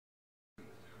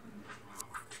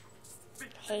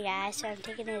Hey guys, so I'm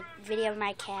taking a video of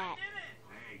my cat.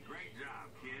 Hey, great job,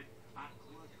 kid.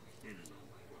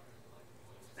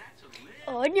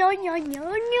 Oh no.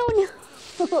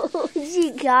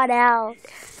 She got out.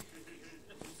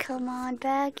 Come on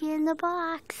back in the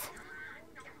box.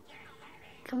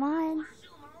 Come on.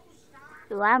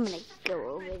 Well, I'm gonna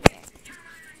go over there.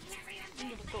 I'm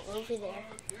gonna go over there.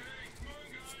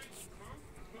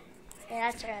 Yeah,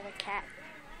 that's our other cat.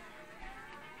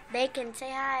 Bacon,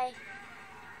 say hi.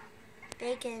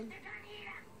 Bacon.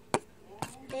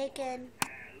 Bacon.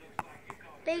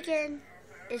 Bacon.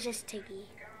 It's just Tiggy.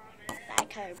 I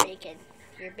call her Bacon.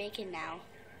 You're Bacon now.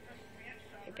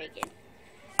 You're Bacon.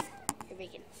 You're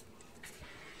Bacon.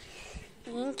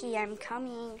 Inky, I'm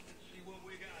coming.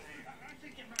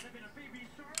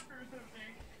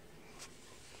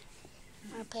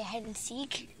 Wanna play hide and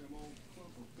seek?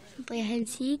 Play hide and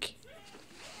seek?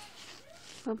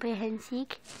 Wanna play hide and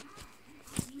seek?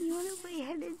 You wanna play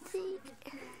hide and seek?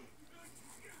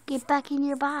 Get back in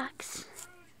your box.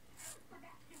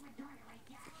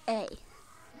 Hey.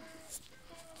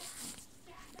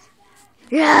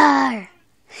 Roar!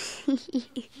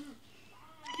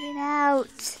 Get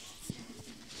out.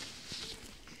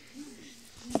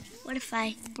 What if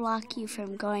I block you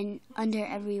from going under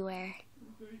everywhere?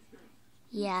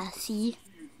 Yeah, see?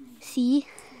 See?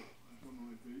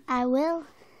 I will.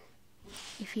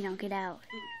 If you don't get out.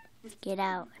 Get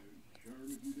out.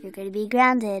 You're going to be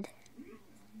grounded.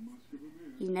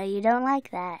 You know you don't like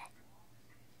that.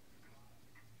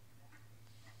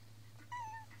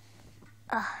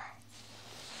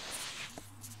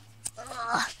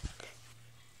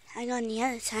 Hang on the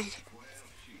other side.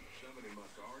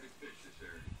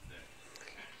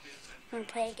 Want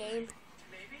to play a game?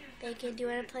 Bacon, do you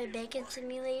want to play Bacon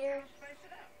Simulator?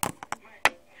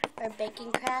 Or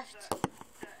Bacon Craft?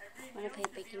 Want to play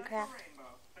Bacon Craft?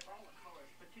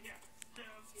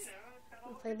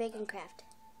 Want to play Bacon Craft?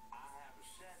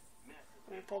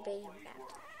 Want to play Bacon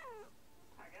Craft?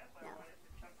 No.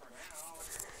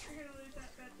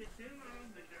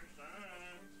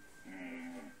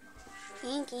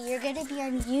 Inky, you're gonna be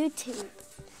on YouTube.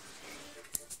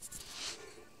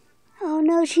 Oh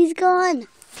no, she's gone.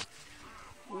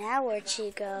 Now where'd she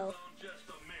go?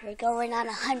 We're going on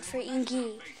a hunt for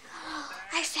Inky.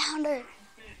 I found her.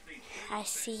 I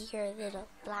see your little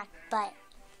black butt.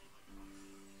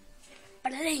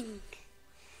 Bling.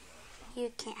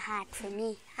 You can't hide from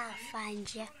me. I'll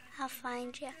find you. I'll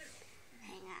find you.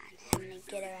 Hang on, I'm gonna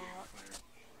get her out.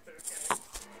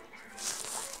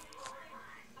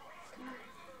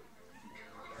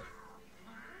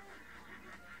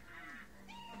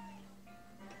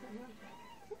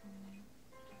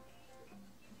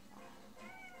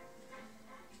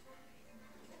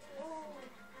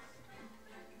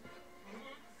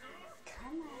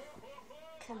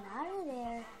 Come out of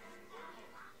there.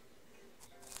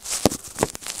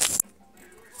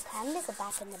 Time to go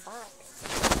back in the box.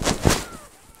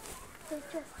 It's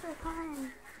just for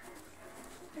fun.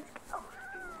 Let's go.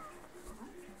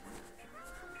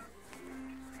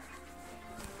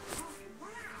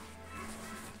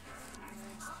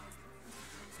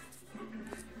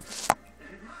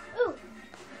 Ooh.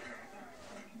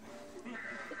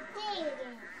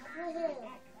 Woohoo.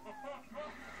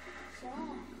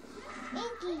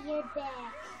 Inky, you're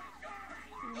back.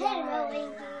 Hello,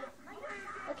 Inky.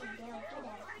 Okay, Dale, get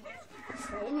out.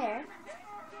 Stay in there.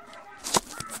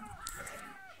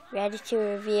 Ready to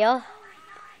reveal?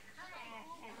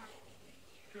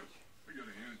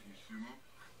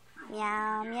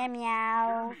 Meow, meow,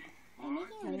 meow.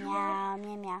 Meow,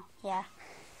 meow, meow. Yeah.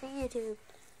 For YouTube.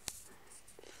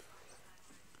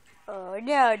 Oh,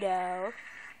 no.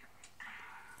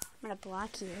 I'm gonna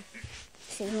block you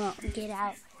so you won't get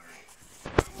out.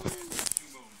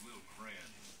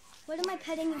 What am I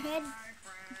petting your head?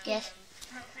 Yes.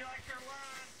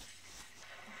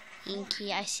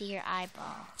 Inky, I see your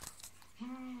eyeball.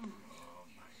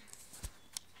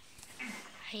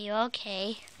 Are you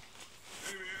okay?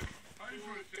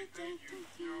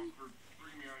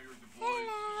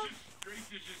 Hello.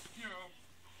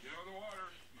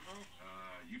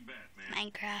 You bet,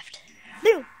 man. Minecraft.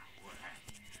 Boom.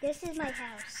 This is my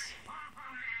house.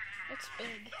 It's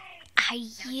big. Are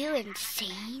you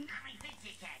insane?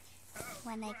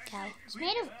 When I go. It's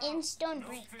made of in-stone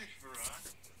brick.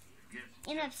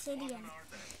 In obsidian.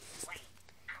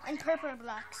 And purple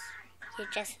blocks. You're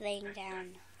just laying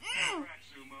down. Well,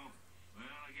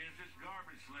 I guess it's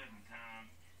garbage sledding time.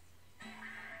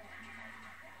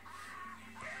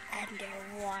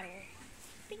 Underwater.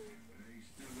 Bing.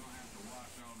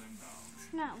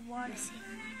 It's not water.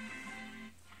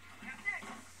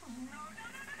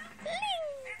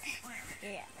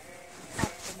 Yeah.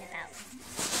 Up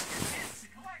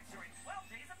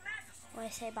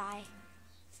say bye?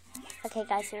 Okay,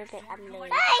 guys, I'm leaving.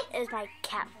 Bye. It was my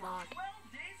cat vlog.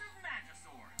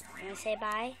 You want to say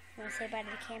bye? You want to say bye to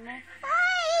the camera?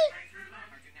 Bye.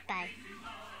 Bye.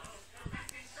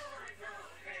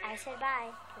 I said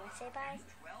bye. You want to say bye?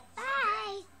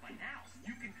 Bye.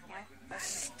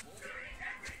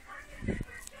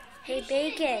 Hey,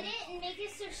 Bacon. Make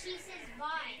it so she says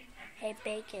bye. Hey,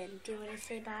 Bacon. Do you want to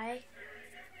say bye?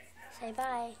 Say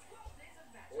bye.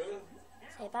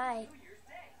 Say bye.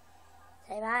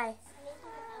 Say bye.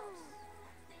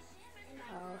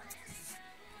 Oh.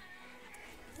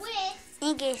 With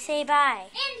Inge, say bye.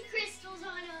 And crystals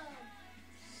on them.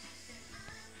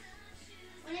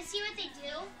 Want to see what they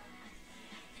do?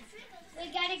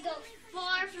 We gotta go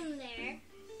far from there.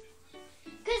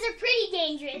 Because they're pretty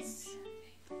dangerous.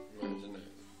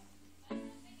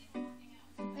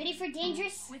 Ready for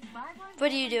dangerous?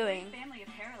 What are you doing?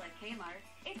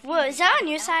 Whoa, is that on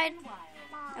your side?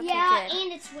 Okay, Yeah, good.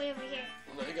 and it's way over here.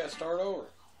 Well, now you got to start over.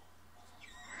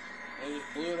 They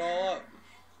just blew it all up.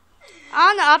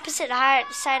 On the opposite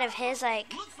side of his,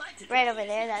 like, right over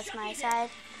there, that's my side.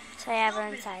 So I have our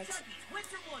own sides.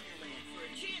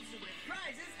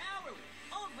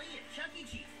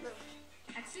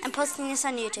 I'm posting this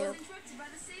on YouTube.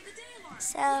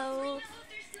 So...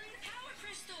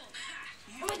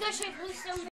 Oh my gosh, I blew so